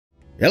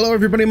Hello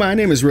everybody, my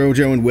name is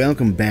Rojo and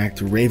welcome back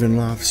to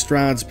Ravenloft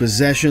Strahd's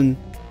Possession.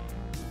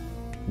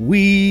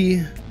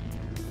 We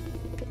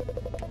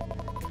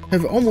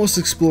have almost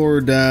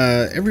explored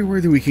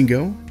everywhere that we can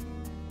go.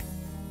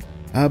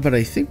 But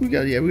I think we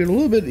got a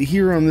little bit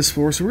here on this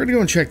floor, so we're gonna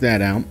go and check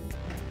that out.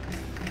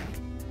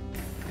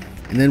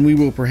 And then we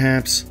will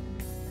perhaps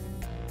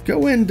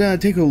go and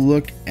take a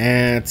look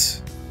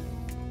at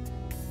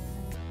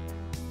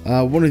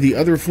one of the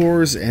other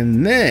floors,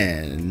 and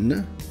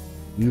then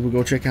we will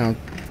go check out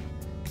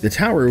the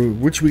tower,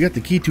 which we got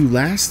the key to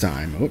last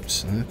time.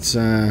 Oops, let's,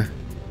 if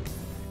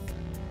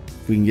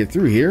we can get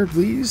through here,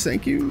 please,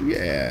 thank you.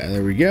 Yeah,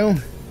 there we go.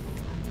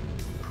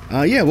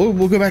 Yeah,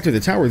 we'll go back to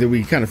the tower that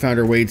we kind of found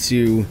our way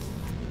to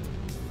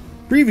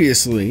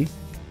previously,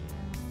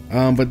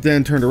 but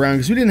then turned around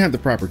because we didn't have the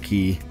proper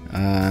key,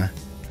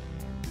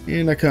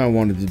 and I kind of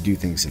wanted to do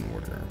things in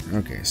order.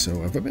 Okay,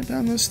 so have I been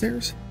down those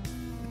stairs?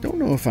 I don't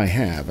know if I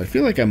have. I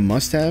feel like I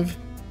must have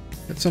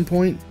at some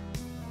point.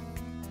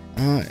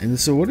 And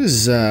so what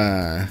is,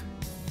 or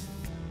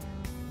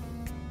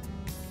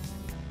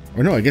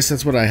no, I guess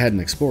that's what I hadn't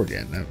explored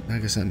yet. I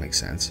guess that makes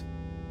sense.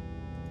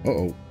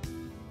 Uh-oh.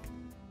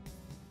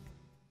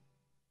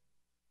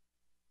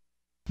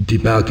 The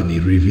balcony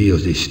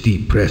reveals a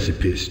steep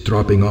precipice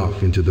dropping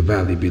off into the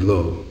valley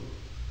below.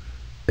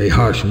 A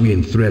harsh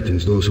wind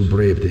threatens those who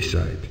brave this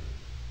site.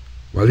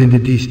 While in the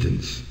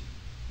distance,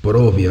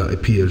 Barovia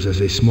appears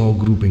as a small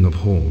grouping of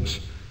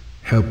homes,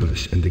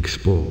 helpless and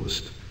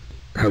exposed.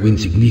 How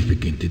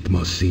insignificant it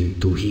must seem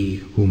to he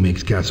who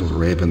makes Castle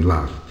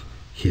Ravenloft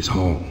his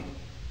home.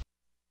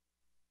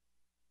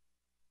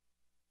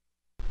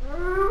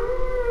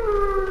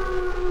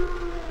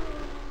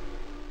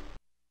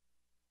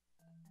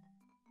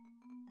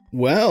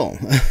 Well,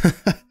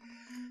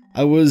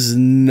 I was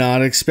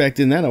not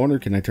expecting that. I wonder,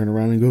 can I turn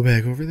around and go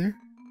back over there?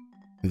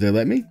 Will they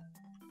let me?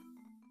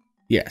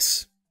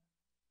 Yes.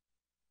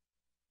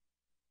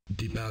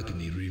 The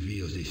balcony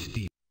reveals a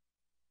steep...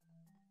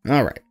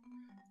 Alright.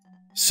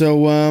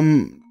 So,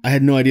 I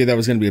had no idea that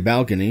was going to be a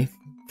balcony,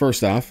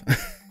 first off.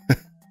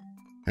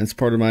 That's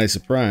part of my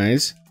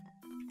surprise.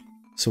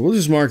 So we'll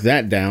just mark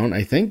that down,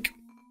 I think.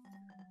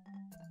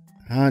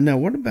 Now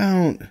what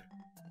about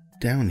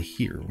down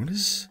here? What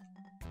is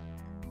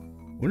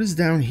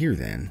down here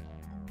then?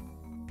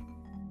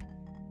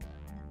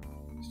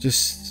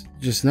 It's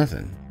just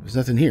nothing. There's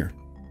nothing here.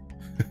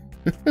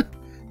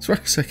 As far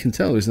as I can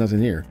tell, there's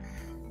nothing here.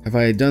 Have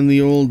I done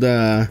the old,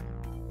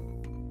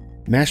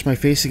 mash my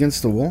face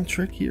against the wall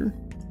trick here?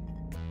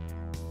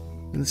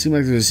 Doesn't seem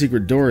like there's a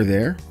secret door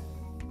there.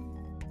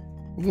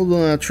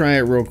 We'll try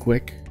it real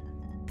quick.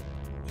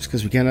 Just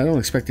because we can. I don't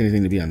expect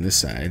anything to be on this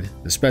side,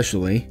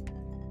 especially.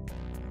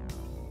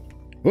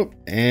 Whoop,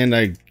 and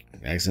I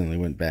accidentally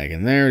went back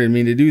in there. Didn't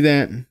mean to do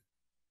that.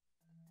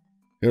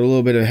 Got a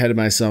little bit ahead of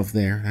myself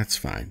there. That's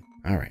fine.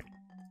 Alright.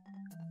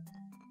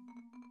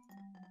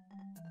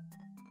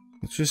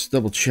 Let's just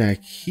double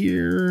check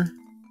here.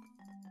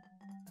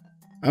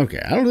 Okay,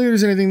 I don't think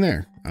there's anything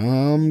there.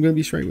 I'm gonna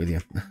be straight with you.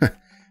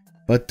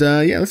 But,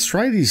 yeah, let's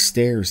try these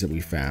stairs that we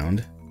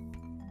found.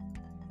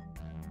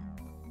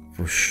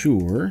 For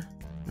sure.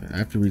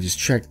 After we just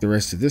check the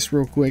rest of this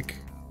real quick.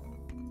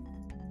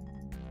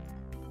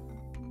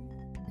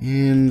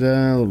 And,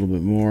 a little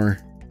bit more.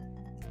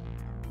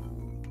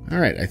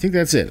 Alright, I think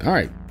that's it.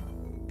 Alright.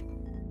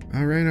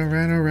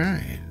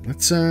 Alright.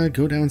 Let's,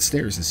 go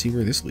downstairs and see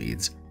where this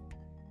leads.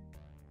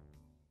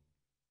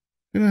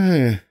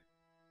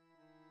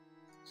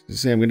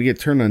 I'm gonna get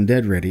turned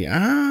undead ready.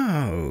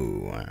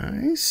 Oh,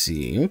 I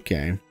see.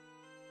 Okay.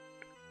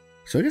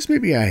 So I guess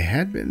maybe I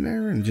had been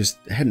there and just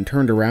hadn't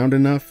turned around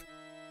enough.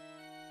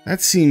 That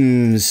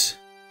seems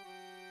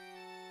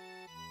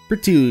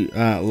pretty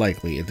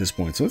likely at this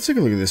point. So let's take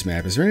a look at this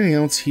map. Is there anything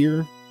else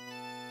here?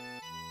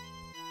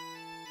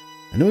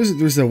 I know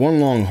there's the one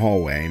long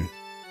hallway.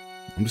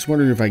 I'm just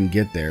wondering if I can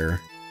get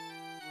there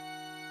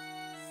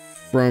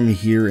from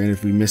here and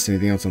if we missed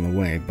anything else on the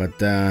way.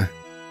 But, I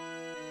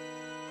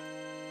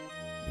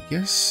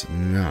guess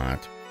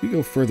not. If we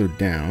go further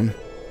down,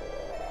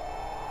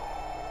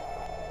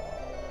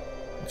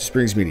 it just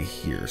brings me to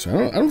here.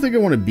 So I don't think I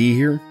want to be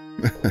here.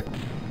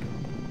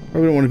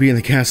 Probably don't want to be in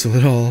the castle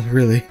at all,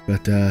 really.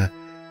 But,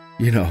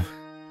 you know,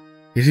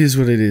 it is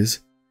what it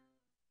is.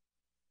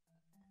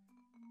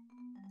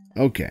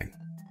 Okay.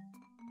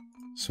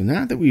 So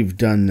now that we've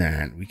done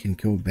that, we can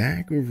go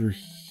back over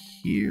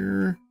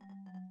here.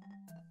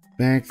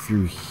 Back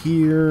through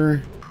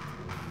here.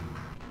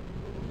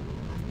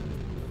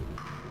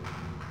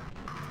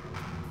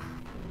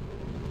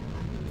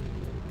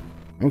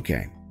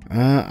 Okay,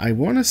 I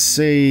want to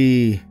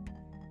say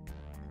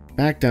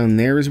back down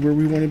there is where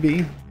we want to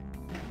be.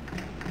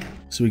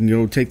 So we can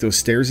go take those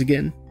stairs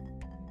again.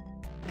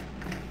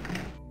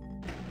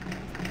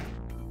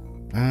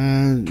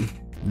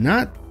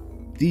 Not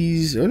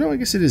these, oh no, I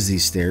guess it is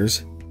these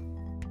stairs.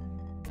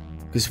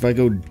 Because if I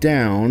go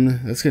down,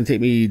 that's going to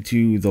take me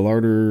to the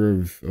Larder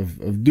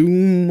of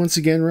Doom once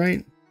again,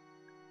 right?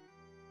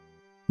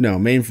 No,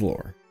 main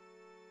floor.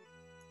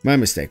 My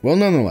mistake. Well,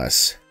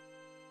 nonetheless.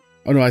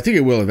 Oh no, I think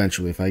it will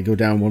eventually if I go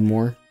down one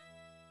more.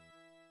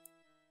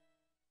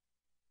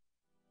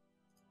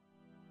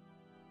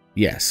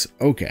 Yes,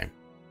 okay.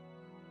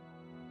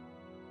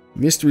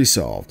 Mystery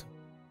solved.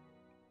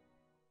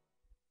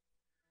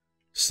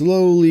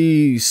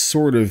 Slowly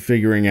sort of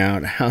figuring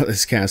out how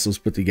this castle's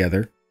put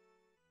together.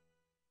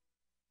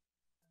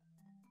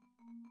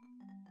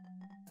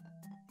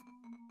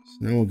 So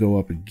now we'll go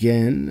up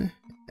again,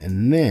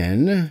 and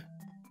then...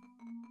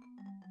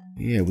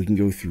 yeah, we can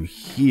go through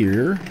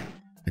here.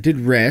 I did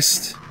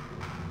rest,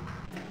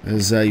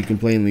 as you can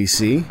plainly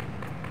see,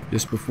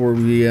 just before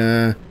we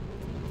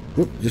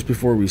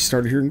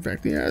started here. In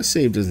fact, yeah,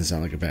 save doesn't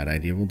sound like a bad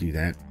idea. We'll do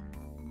that.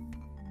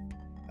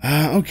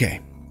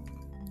 Okay.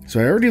 So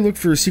I already looked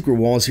for secret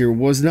walls here.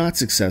 Was not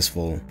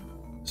successful.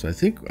 So I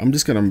think I'm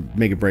just going to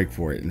make a break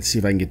for it and see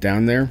if I can get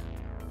down there.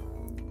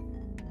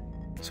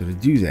 So to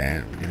do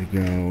that, we're going to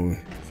go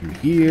through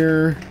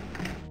here.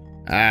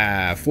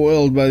 Ah,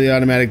 foiled by the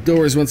automatic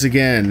doors once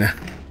again.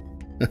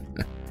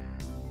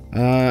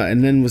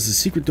 And then was the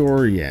secret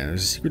door? Yeah,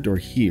 there's a secret door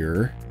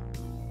here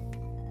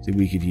that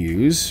we could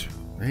use.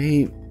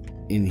 Right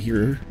in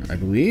here, I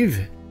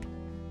believe.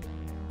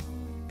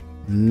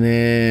 And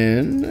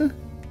then...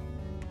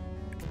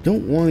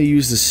 don't want to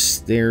use the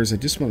stairs. I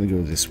just want to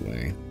go this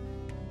way.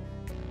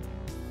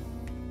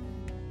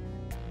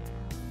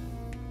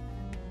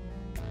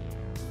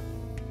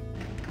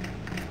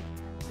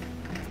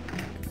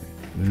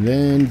 And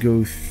then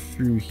go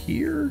through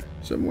here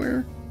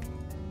somewhere.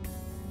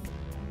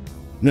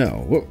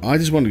 No, well, I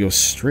just want to go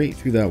straight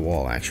through that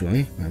wall,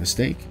 actually. My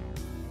mistake.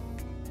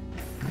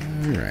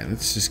 Alright,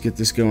 let's just get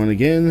this going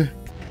again.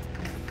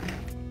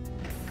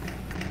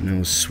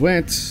 No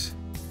sweat.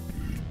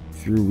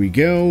 Through we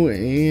go,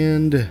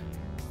 and...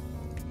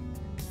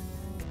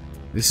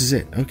 this is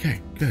it.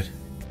 Okay, good.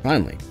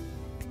 Finally.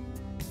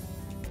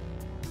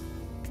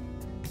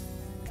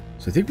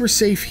 So I think we're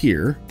safe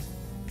here.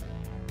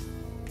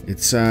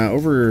 It's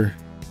over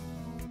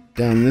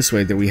down this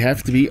way that we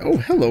have to be... oh,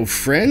 hello,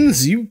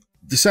 friends! You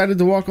decided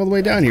to walk all the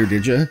way down here,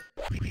 did you?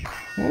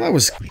 Well, that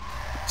was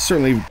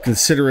certainly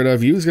considerate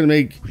of you. It's going to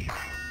make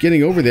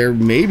getting over there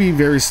maybe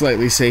very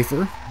slightly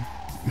safer.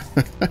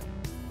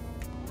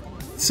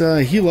 Let's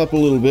heal up a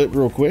little bit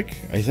real quick,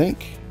 I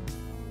think.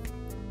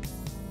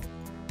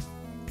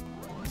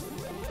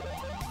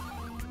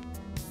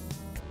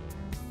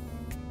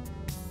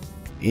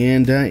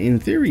 And in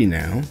theory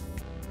now,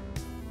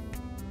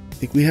 I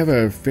think we have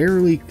a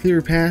fairly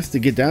clear path to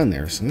get down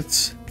there. So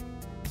let's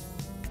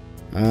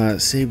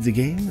save the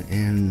game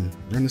and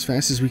run as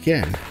fast as we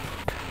can.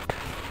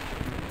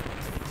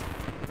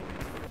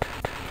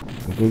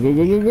 Go, go,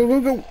 go, go, go,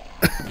 go, go!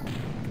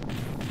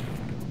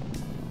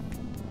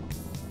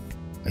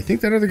 I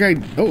think that other guy...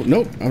 oh,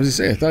 nope. I was gonna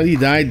say, I thought he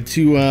died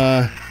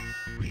to,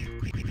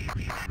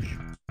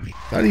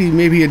 thought he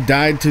maybe had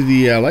died to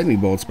the lightning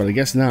bolts, but I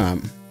guess not.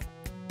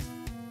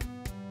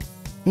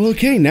 Well,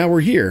 okay, now we're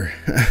here.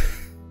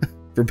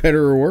 For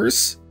better or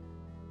worse.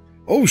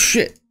 Oh,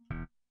 shit.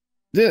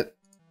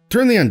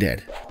 Turn the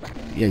undead.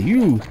 Yeah,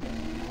 you...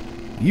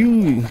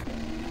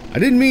 I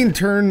didn't mean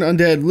turn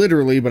undead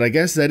literally, but I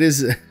guess that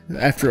is,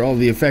 after all,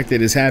 the effect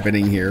that is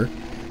happening here.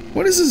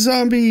 What does a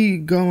zombie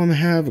golem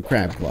have? A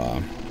crab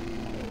claw.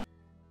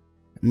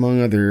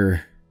 Among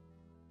other...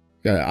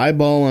 got an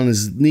eyeball on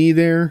his knee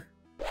there.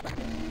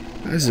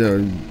 That's a...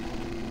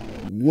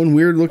 one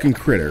weird looking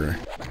critter.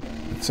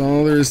 That's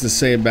all there is to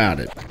say about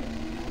it.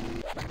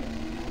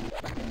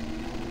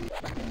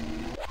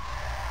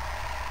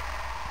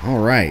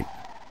 Alright.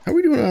 How are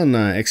we doing on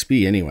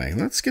XP anyway?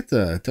 Let's get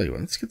the... tell you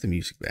what, let's get the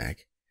music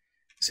back.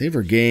 Save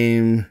our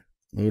game.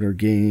 Load our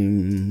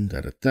game.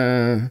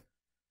 Da-da-da.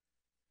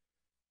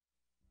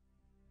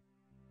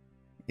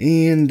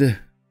 And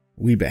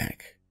we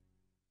back.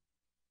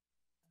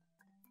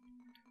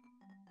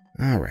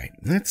 Alright,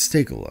 let's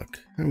take a look.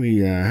 How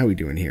we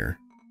doing here?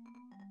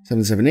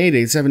 7, 7, 8,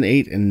 8, 7,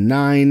 8, and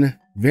 9.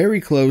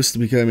 Very close to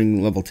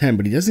becoming level 10,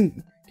 but he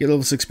doesn't get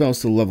level 6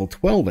 spells till level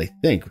 12, I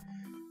think.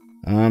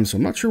 So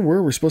I'm not sure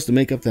where we're supposed to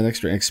make up that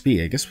extra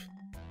XP. I guess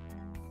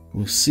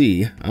we'll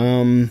see.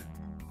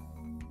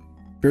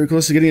 Very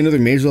close to getting another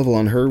mage level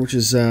on her, which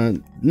is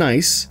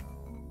nice,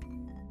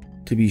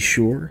 to be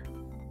sure.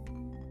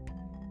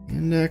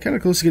 And kind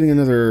of close to getting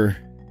another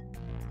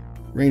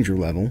ranger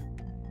level.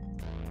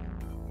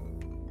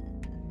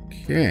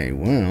 Okay,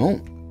 well,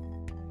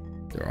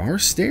 there are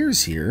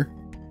stairs here.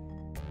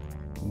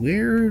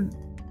 Where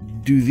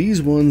do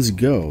these ones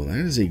go? That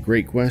is a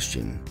great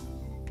question.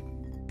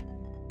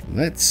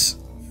 Let's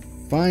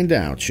find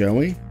out, shall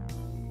we?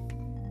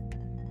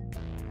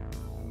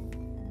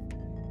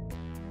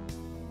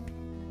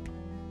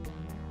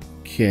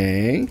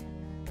 Okay.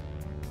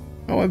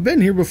 Oh, I've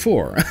been here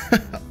before.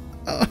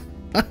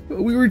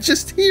 We were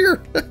just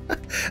here.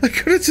 I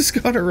could have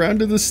just gone around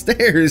to the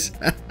stairs.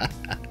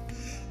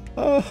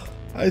 Oh,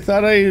 I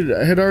thought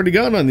I had already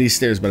gone on these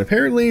stairs, but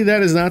apparently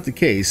that is not the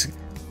case.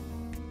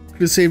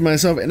 Could have saved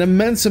myself an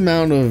immense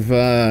amount of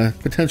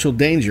potential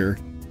danger.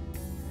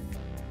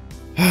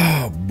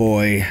 Oh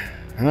boy.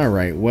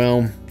 Alright,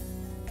 well,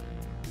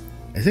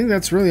 I think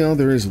that's really all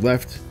there is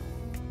left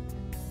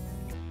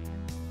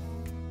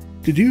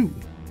to do.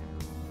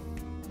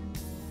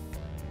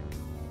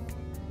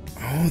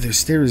 Oh, there's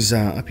stairs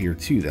up here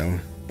too, though.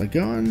 Like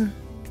gone?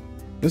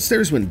 Those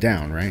stairs went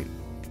down, right?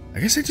 I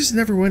guess I just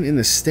never went in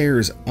the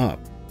stairs up.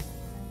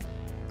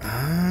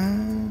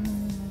 Oh,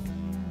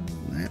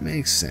 that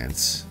makes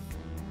sense.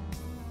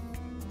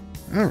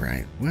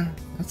 Alright, well,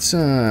 let's,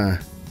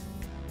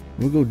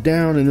 we'll go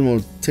down and then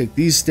we'll take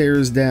these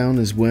stairs down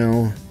as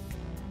well.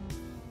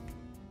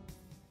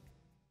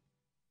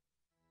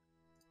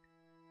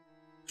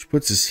 Which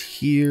puts us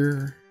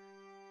here.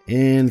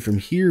 And from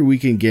here we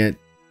can get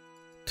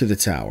to the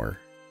tower.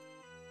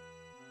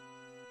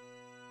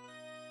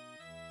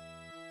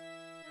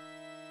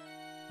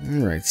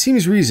 Alright,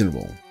 seems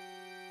reasonable.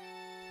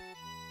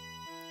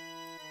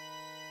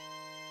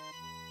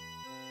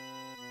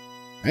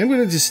 I'm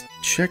going to just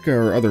check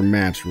our other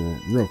maps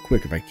real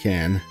quick if I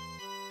can.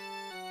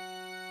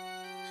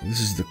 So this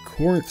is the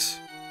court.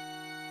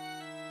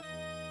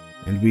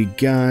 And we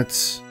got...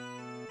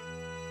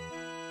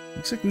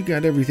 looks like we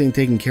got everything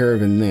taken care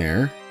of in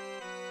there.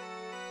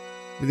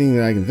 Everything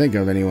that I can think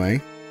of,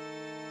 anyway.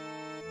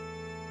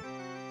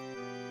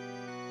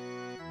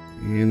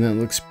 And that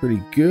looks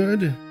pretty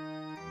good.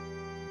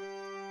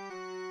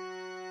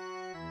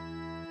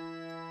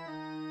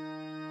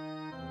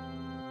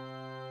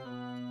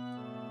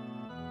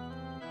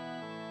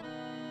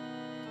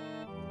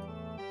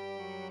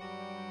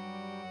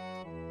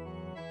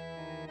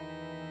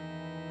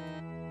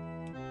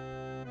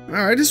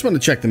 Alright, I just want to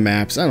check the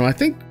maps. I don't know, I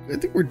think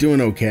we're doing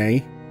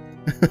okay.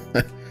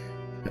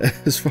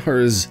 As far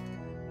as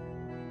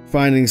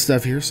finding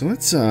stuff here. So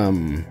let's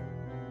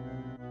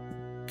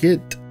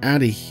get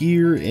out of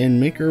here and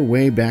make our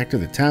way back to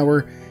the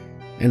tower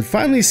and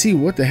finally see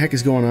what the heck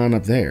is going on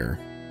up there.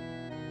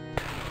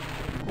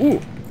 Ooh,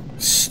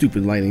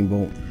 stupid lightning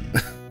bolt.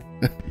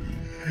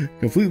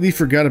 Completely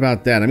forgot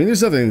about that. I mean,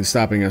 there's nothing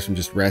stopping us from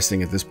just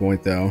resting at this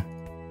point, though.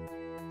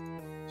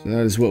 So that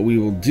is what we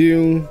will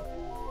do.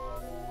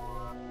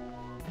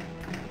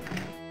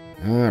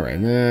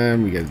 Alright,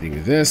 then we gotta deal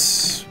with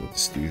this.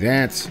 Let's do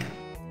that.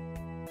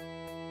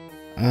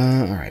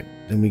 Alright,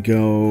 then we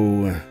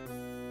go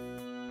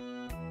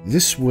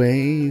this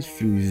way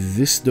through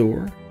this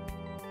door.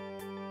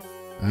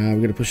 We're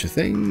gonna push a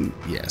thing.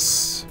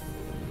 Yes.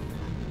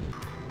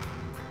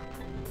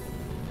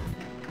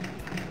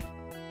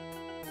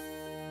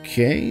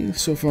 Okay,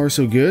 so far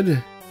so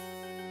good.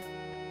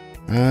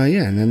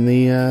 Yeah, and then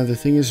the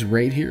thing is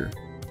right here.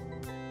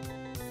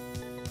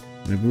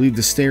 I believe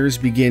the stairs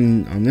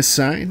begin on this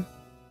side.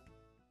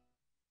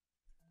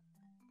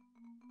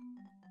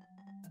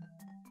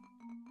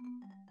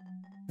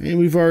 And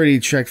we've already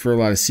checked for a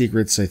lot of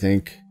secrets, I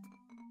think,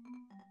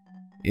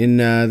 in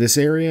this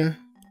area.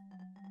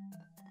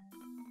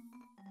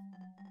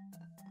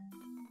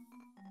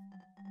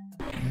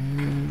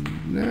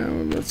 And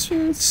now, let's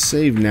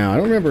save now. I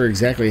don't remember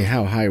exactly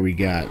how high we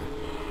got.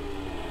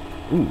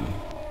 Ooh,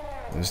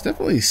 there's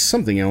definitely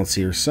something else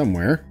here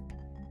somewhere.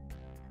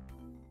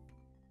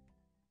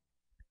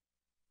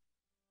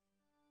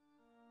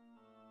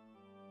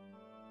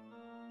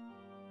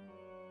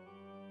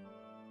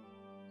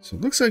 So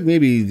it looks like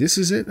maybe this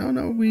is it. Oh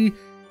no, we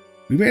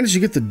managed to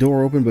get the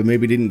door open, but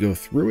maybe didn't go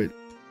through it.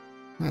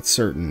 Not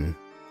certain.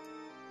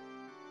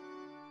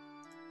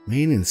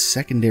 Main and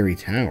secondary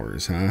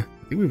towers, huh?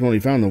 I think we've only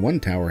found the one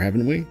tower,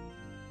 haven't we?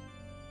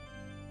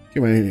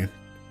 Get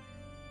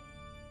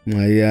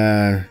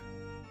my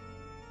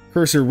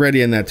cursor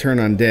ready on that turn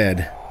on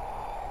dead.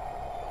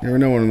 You never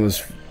know when one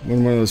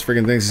of those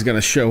friggin' things is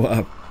gonna show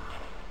up.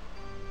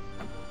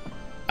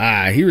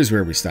 Ah, here's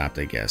where we stopped,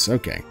 I guess.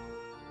 Okay.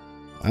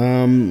 I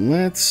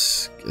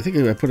think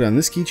I put it on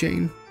this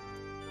keychain.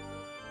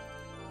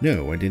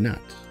 No, I did not.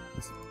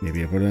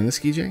 Maybe I put it on this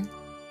keychain?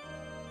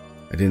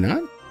 I did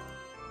not?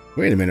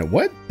 Wait a minute,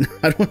 what?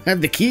 I don't have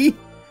the key?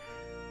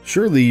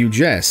 Surely you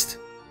jest.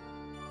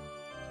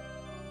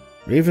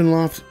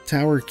 Ravenloft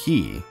Tower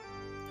key.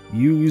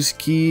 Use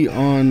key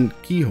on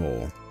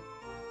keyhole.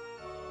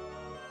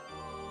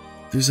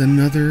 There's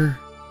another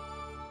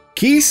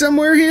key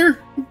somewhere here?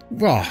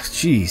 Oh,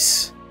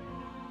 jeez.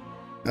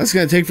 That's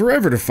gonna take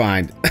forever to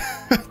find.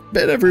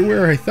 Bet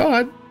everywhere I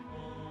thought.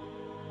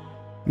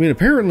 I mean,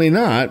 apparently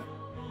not.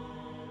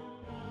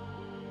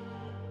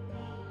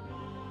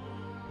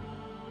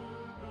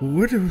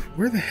 Where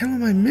the hell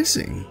am I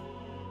missing?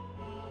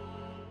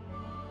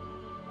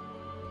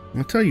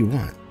 I'll tell you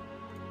what.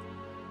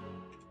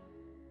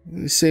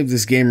 Let me save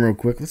this game real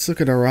quick. Let's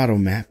look at our auto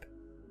map.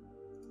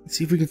 Let's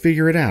see if we can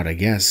figure it out, I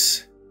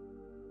guess.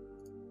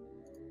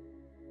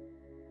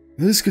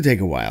 This could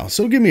take a while,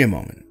 so give me a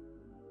moment.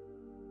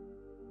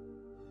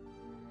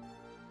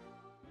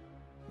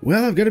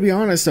 Well, I've got to be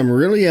honest, I'm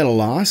really at a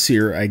loss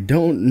here. I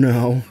don't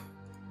know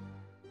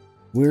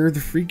where the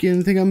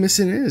freaking thing I'm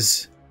missing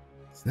is.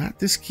 It's not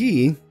this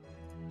key.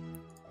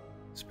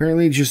 It's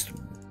apparently just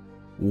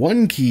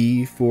one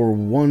key for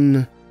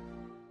one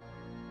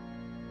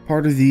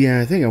part of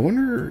the thing. I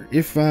wonder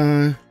if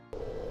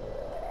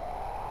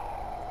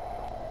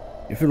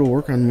if it'll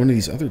work on one of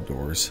these other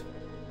doors.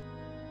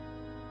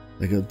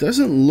 Like, it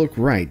doesn't look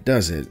right,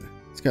 does it?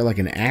 It's got like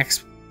an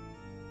axe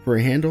for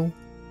a handle.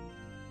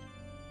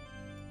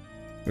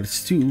 But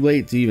it's too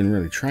late to even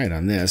really try it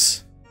on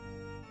this,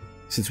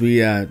 since we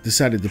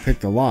decided to pick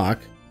the lock.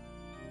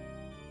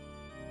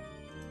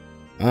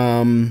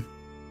 Well,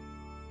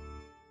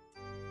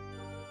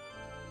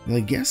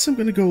 I guess I'm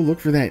gonna go look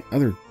for that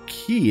other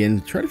key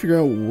and try to figure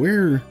out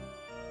where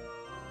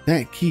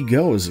that key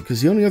goes,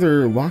 because the only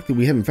other lock that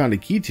we haven't found a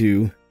key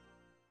to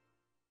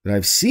that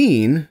I've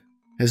seen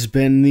has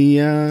been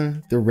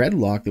the red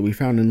lock that we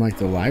found in like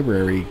the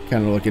library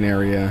kind of looking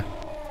area.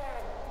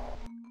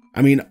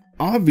 I mean,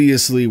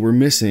 obviously we're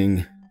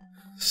missing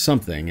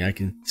something. I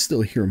can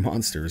still hear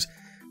monsters.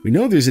 We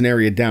know there's an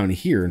area down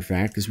here, in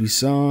fact, because we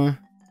saw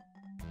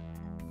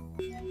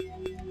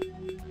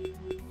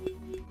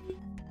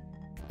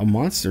a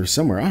monster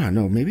somewhere. Ah,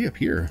 no, maybe up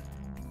here.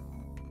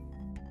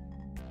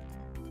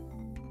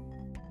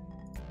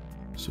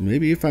 So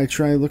maybe if I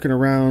try looking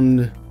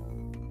around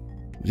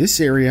this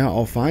area,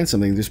 I'll find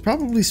something. There's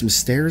probably some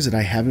stairs that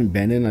I haven't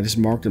been in. I just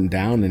marked them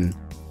down and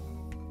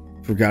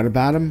forgot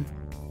about them.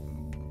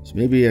 So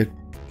maybe I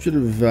should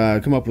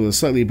have come up with a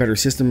slightly better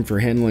system for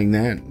handling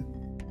that.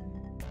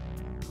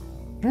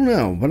 I don't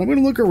know, but I'm going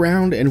to look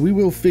around and we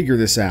will figure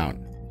this out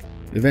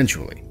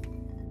eventually.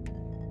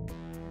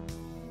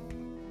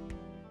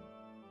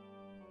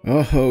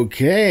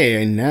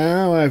 Okay, and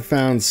now I've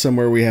found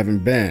somewhere we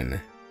haven't been.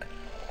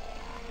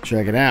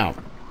 Check it out.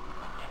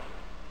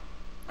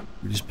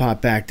 We just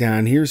pop back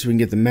down here so we can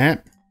get the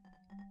map.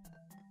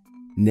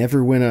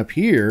 Never went up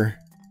here.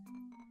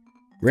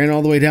 Ran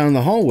all the way down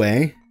the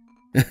hallway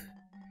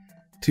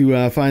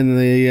to find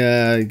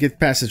the get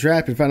past the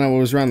trap and find out what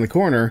was around the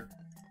corner.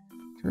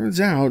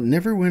 Turns out,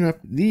 never went up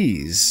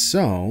these.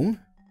 So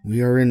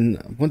we are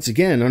in, once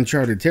again,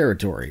 uncharted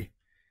territory.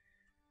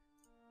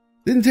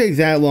 Didn't take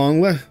that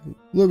long, a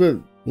little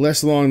bit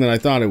less long than I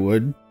thought it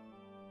would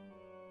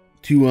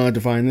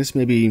to find this.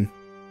 Maybe,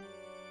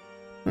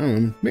 I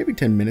don't know, maybe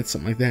 10 minutes,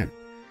 something like that.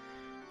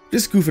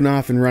 Just goofing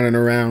off and running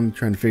around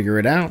trying to figure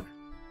it out.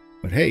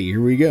 But hey,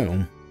 here we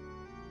go.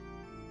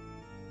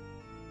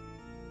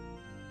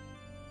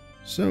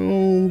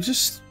 So,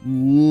 just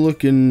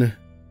looking,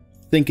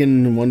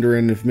 thinking,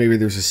 wondering if maybe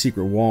there's a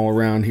secret wall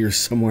around here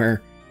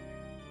somewhere.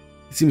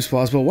 It seems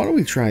plausible. Why don't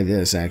we try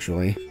this,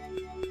 actually?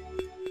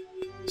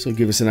 So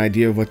give us an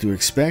idea of what to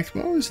expect.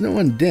 Well, there's no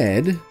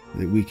undead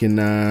that we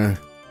can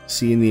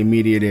see in the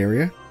immediate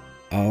area.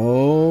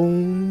 Oh,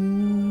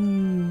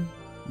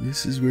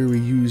 this is where we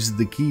use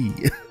the key.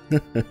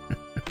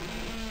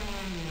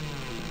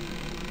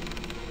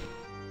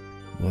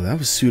 Well, that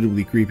was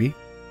suitably creepy.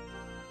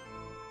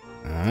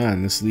 Ah,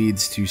 and this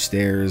leads to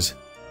stairs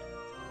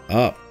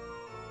up.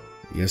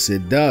 Yes,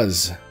 it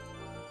does.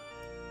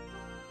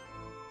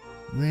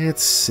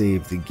 Let's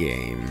save the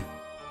game.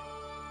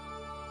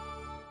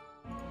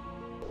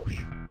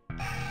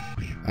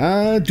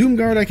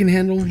 Doomguard I can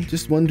handle.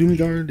 Just one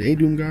Doomguard, a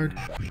Doomguard.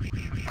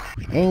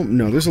 Oh,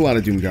 no, there's a lot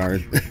of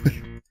Doomguard.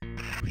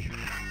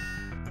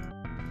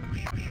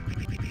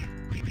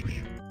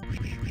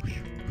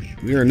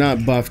 We are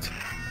not buffed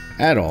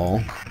at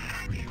all.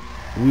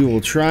 We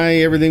will try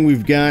everything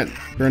we've got.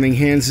 Burning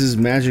Hands,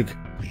 magic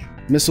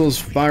missiles,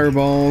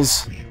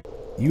 fireballs,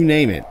 you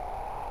name it.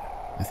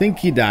 I think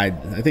he died.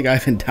 I think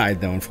Ivan died,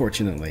 though,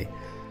 unfortunately.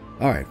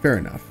 Alright, fair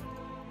enough.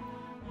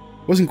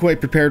 Wasn't quite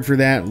prepared for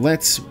that.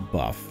 Let's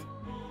buff.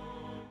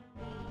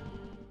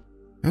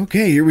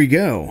 Okay, here we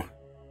go.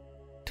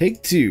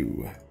 Take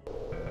two.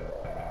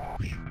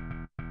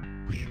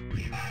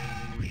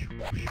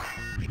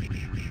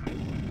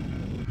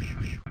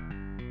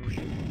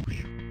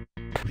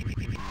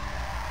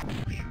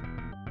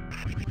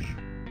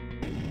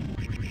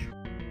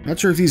 Not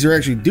sure if these are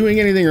actually doing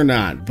anything or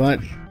not, but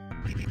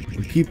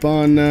we'll keep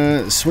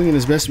on swinging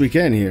as best we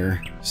can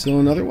here. Still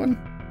another one?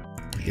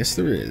 Yes,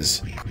 there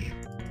is.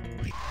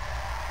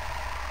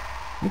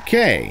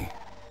 Okay.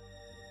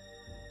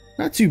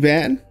 Not too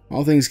bad,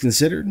 all things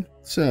considered.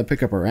 Let's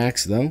pick up our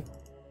axe, though.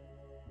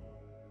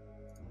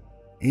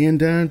 And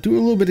do a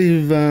little bit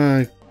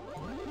of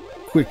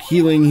quick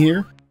healing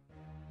here.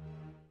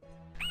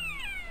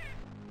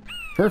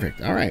 Perfect,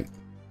 alright.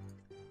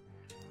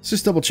 Let's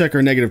just double check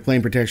our negative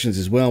plane protections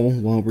as well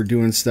while we're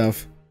doing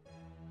stuff.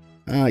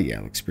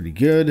 Yeah, looks pretty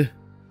good.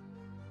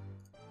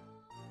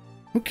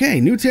 Okay,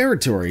 new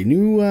territory,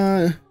 new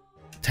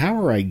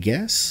tower, I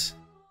guess.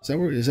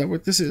 Is that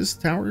what this is?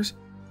 Towers?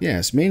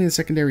 Yes, main and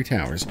secondary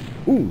towers.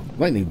 Ooh,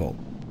 lightning bolt.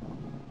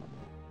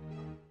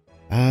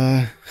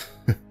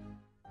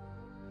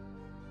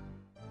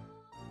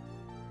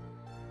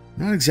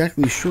 Not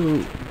exactly sure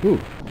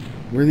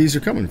where these are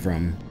coming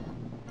from.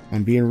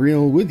 I'm being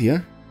real with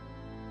you.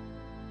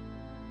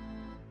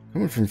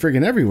 Coming from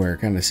friggin' everywhere,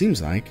 kind of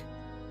seems like.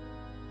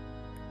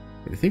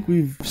 But I think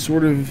we've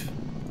sort of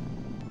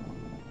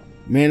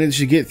managed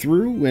to get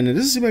through, and it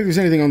doesn't seem like there's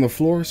anything on the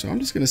floor, so I'm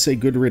just going to say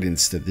good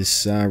riddance to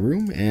this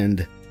room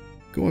and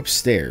go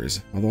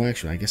upstairs. Although,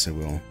 actually, I guess I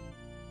will.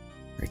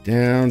 Right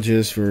down,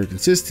 just for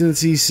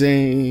consistency's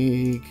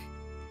sake.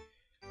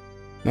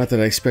 Not that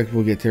I expect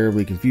we'll get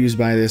terribly confused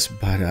by this,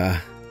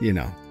 but, you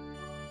know.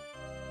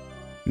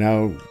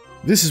 Now,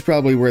 this is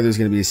probably where there's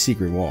going to be a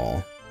secret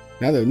wall.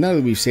 Now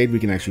that we've saved, we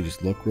can actually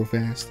just look real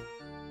fast.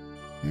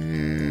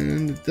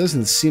 And it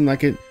doesn't seem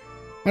like it.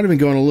 Might have been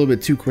going a little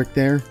bit too quick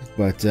there,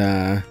 but,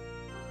 I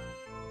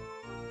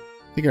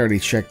think I already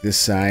checked this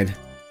side.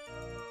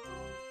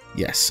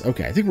 Yes,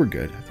 okay, I think we're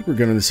good. I think we're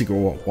good on the secret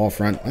wall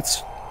front.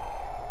 Let's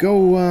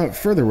go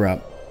further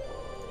up.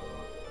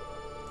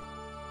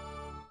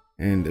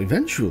 And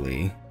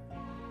eventually,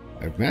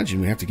 I imagine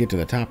we have to get to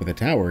the top of the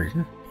tower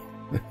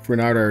if we're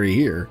not already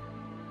here.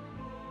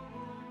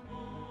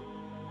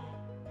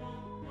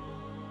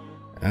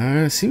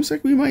 Seems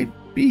like we might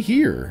be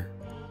here.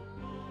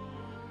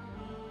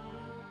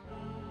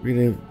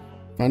 We're gonna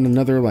find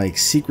another, like,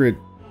 secret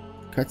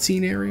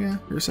cutscene area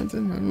or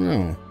something? I don't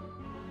know.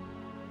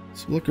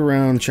 Let's look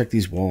around, check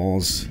these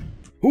walls.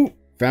 Ooh,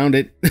 found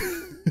it.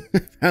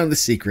 Found the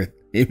secret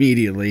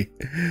immediately.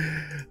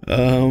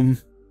 Oh,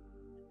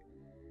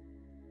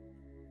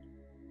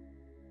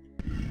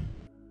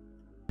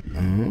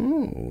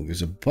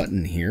 there's a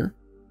button here.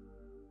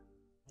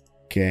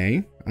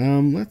 Okay,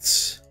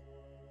 let's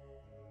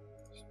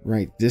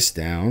write this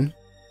down.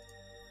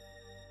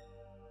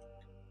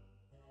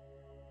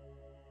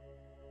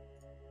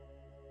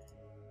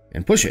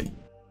 And push it.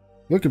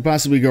 What could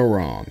possibly go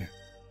wrong?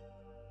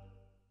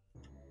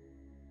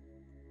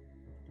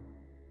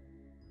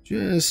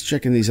 Just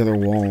checking these other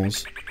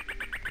walls.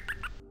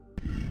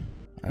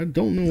 I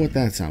don't know what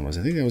that sound was.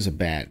 I think that was a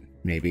bat,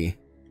 maybe.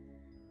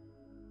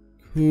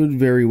 Could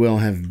very well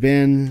have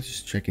been.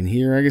 Just checking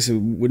here. I guess it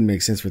wouldn't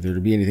make sense for there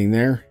to be anything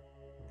there.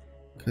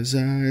 Because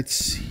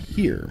it's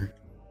here.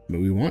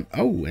 What we want.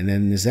 Oh, and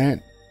then is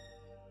that...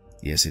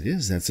 Yes, it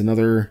is. That's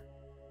another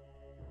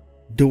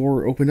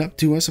door open up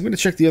to us. I'm going to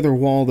check the other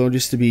wall, though,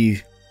 just to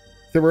be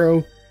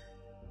thorough.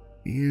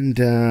 And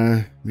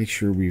make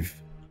sure we've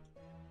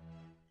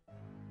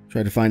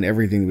tried to find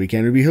everything that we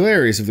can. It would be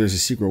hilarious if there's a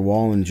secret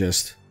wall and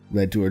just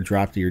led to a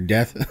drop to your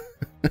death.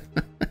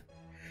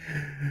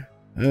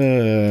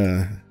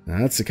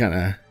 That's the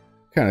kind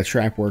of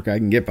trap work I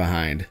can get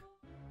behind.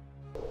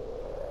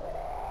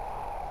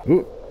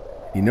 Ooh,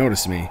 he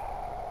noticed me.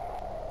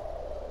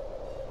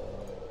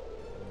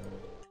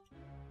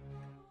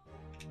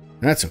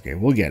 That's okay,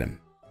 we'll get him.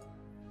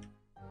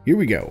 Here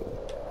we go.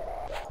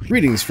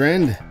 Greetings,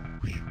 friend.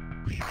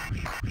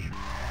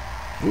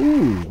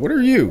 Ooh, what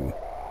are you?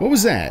 What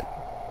was that?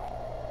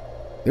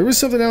 There was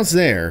something else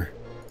there.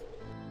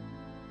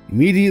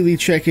 Immediately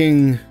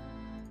checking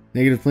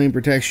negative plane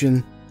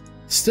protection.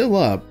 Still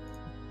up.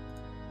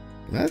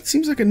 That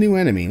seems like a new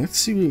enemy. Let's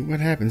see what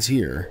happens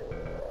here.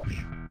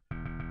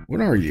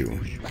 What are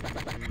you?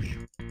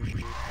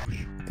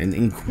 An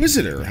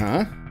Inquisitor,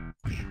 huh?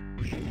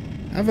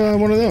 Have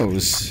one of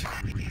those.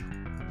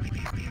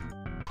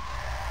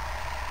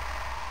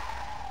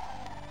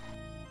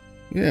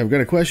 Yeah, I've got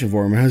a question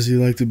for him. How does he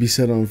like to be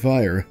set on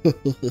fire?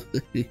 Let's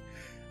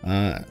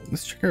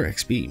check our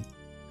XP.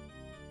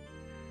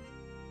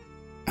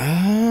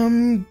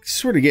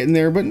 Sort of getting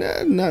there, but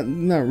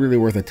not really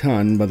worth a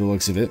ton by the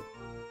looks of it.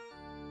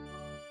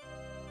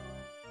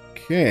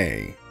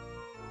 Okay.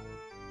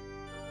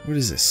 What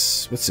is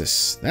this? What's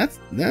this? That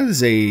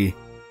is a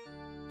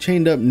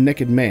chained up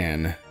naked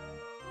man.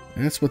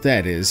 That's what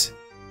that is.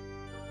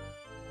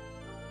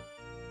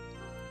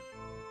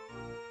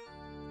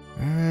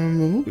 I'm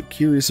a little bit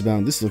curious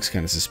about this. Looks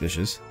kind of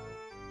suspicious.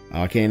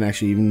 Oh, I can't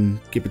actually even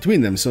get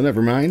between them, so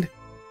never mind.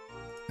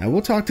 Now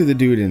we'll talk to the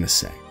dude in a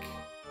sec.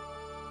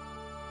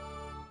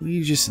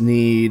 We just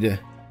need to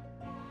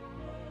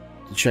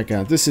check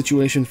out this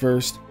situation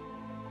first.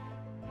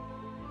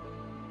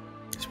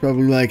 He's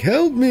probably like,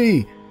 "Help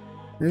me!"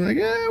 We're like,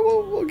 "Yeah,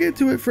 we'll get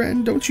to it,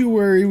 friend. Don't you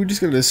worry. We just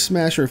gotta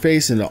smash our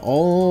face into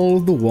all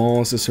of the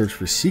walls to search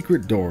for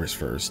secret doors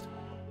first.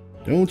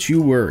 Don't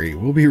you worry.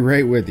 We'll be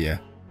right with you."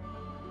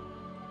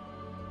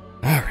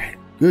 Alright,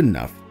 good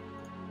enough.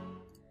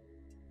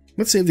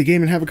 Let's save the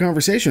game and have a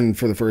conversation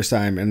for the first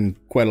time in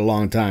quite a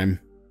long time.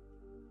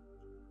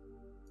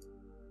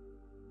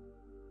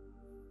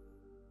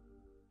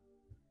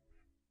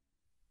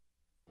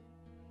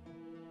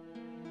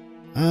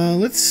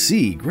 Let's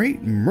see.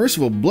 Great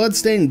merciful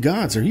bloodstained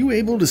gods, are you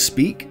able to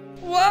speak?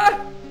 What?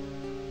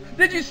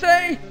 Did you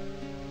say?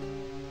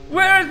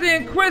 Where is the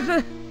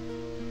Inquisitor?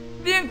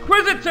 The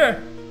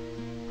Inquisitor!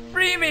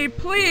 Free me,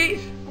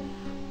 please!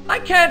 I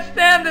can't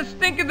stand this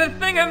stinking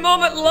thing a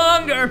moment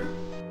longer!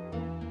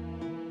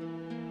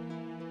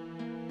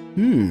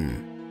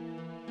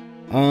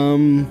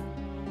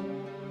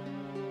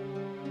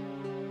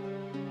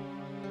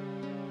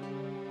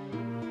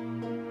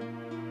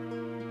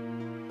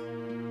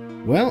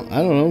 Well,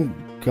 I don't know.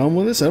 Come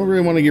with us. I don't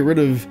really want to get rid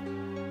of...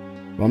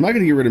 Well, I'm not going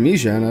to get rid of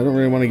Misha, and I don't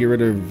really want to get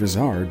rid of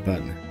Vizard, but...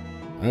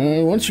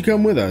 why don't you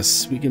come with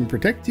us? We can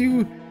protect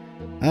you,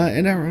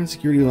 and our own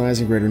security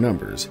lies in greater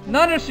numbers.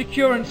 None are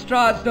secure in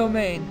Strahd's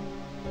domain.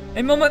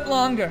 A moment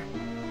longer,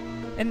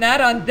 and that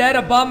undead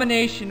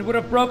abomination would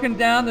have broken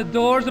down the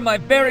doors of my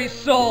very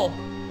soul.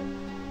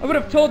 I would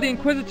have told the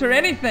Inquisitor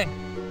anything.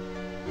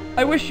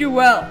 I wish you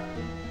well,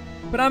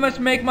 but I must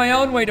make my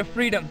own way to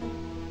freedom.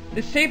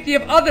 The safety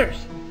of others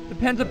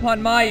depends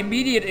upon my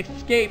immediate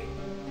escape.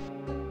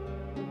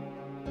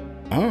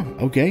 Oh,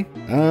 okay.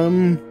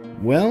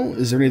 Well,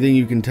 is there anything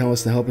you can tell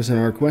us to help us in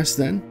our quest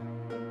then?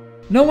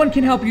 No one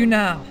can help you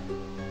now.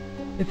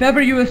 If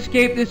ever you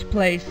escape this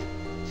place,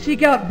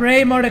 seek out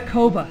Bray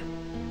Mardakoba.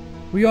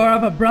 We are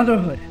of a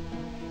brotherhood.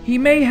 He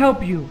may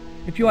help you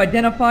if you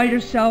identify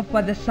yourself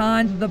by the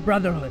signs of the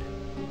brotherhood.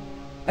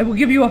 I will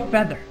give you a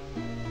feather.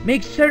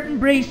 Make certain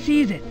Bray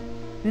sees it,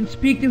 then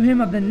speak to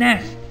him of the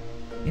nest,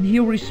 and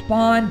he'll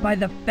respond by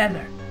the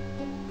feather.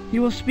 He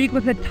will speak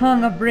with the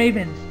tongue of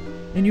ravens,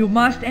 and you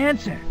must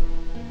answer,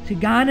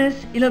 Tiganas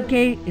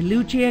Iloke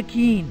Iluche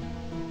Akin.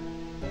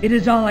 It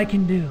is all I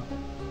can do.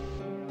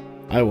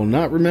 I will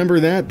not remember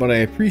that, but I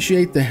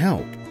appreciate the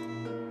help.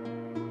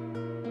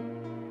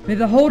 May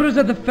the holders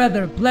of the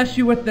feather bless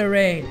you with their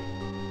aid.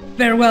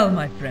 Farewell,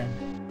 my friend.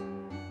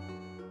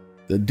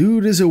 The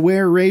dude is a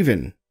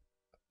were-raven.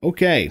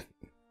 Okay.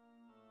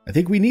 I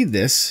think we need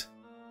this.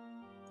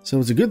 So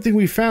it's a good thing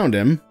we found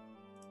him.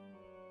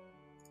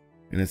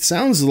 And it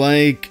sounds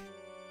like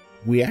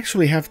we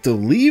actually have to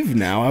leave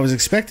now. I was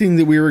expecting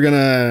that we were going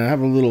to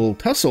have a little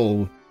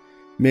tussle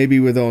maybe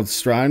with old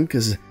Strahd,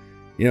 because,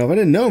 you know, if I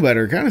didn't know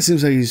better, it kind of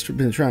seems like he's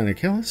been trying to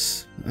kill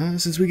us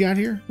since we got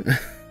here.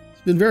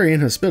 It's been very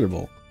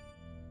inhospitable.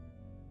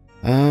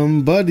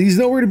 But he's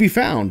nowhere to be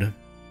found.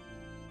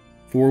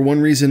 For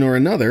one reason or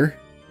another.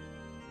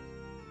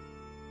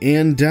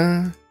 And,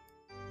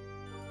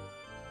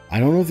 I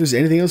don't know if there's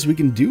anything else we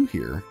can do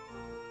here.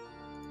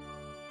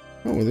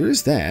 Oh, well, there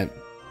is that.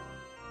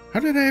 How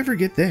did I ever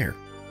get there?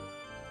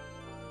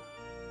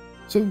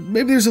 So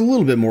maybe there's a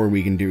little bit more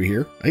we can do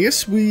here. I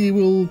guess we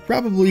will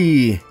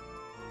probably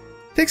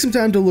take some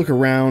time to look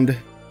around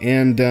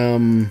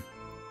and,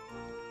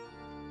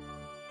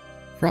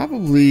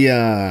 probably,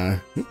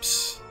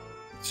 oops.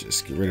 Let's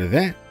just get rid of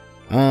that.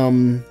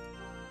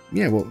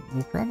 Yeah, we'll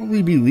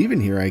probably be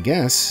leaving here, I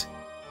guess.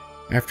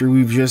 After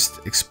we've just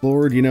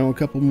explored, you know, a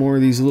couple more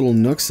of these little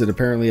nooks that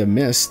apparently I've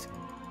missed.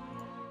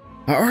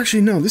 Or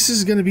actually, no, this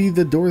is going to be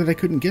the door that I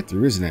couldn't get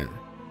through, isn't it?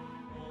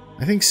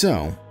 I think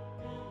so.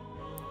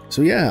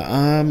 So yeah,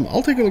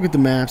 I'll take a look at the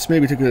maps,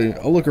 maybe take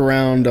a look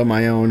around on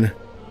my own.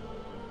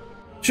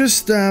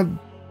 Just, to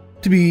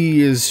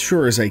be as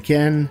sure as I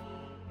can.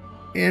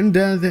 And,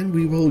 then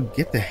we will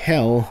get the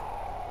hell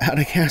out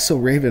of Castle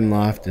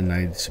Ravenloft, and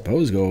I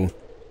suppose go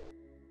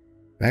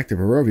back to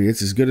Barovia.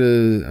 It's as good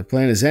a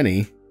plan as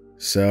any.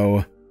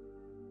 So,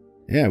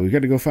 yeah, we've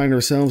got to go find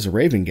ourselves a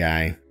raven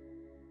guy.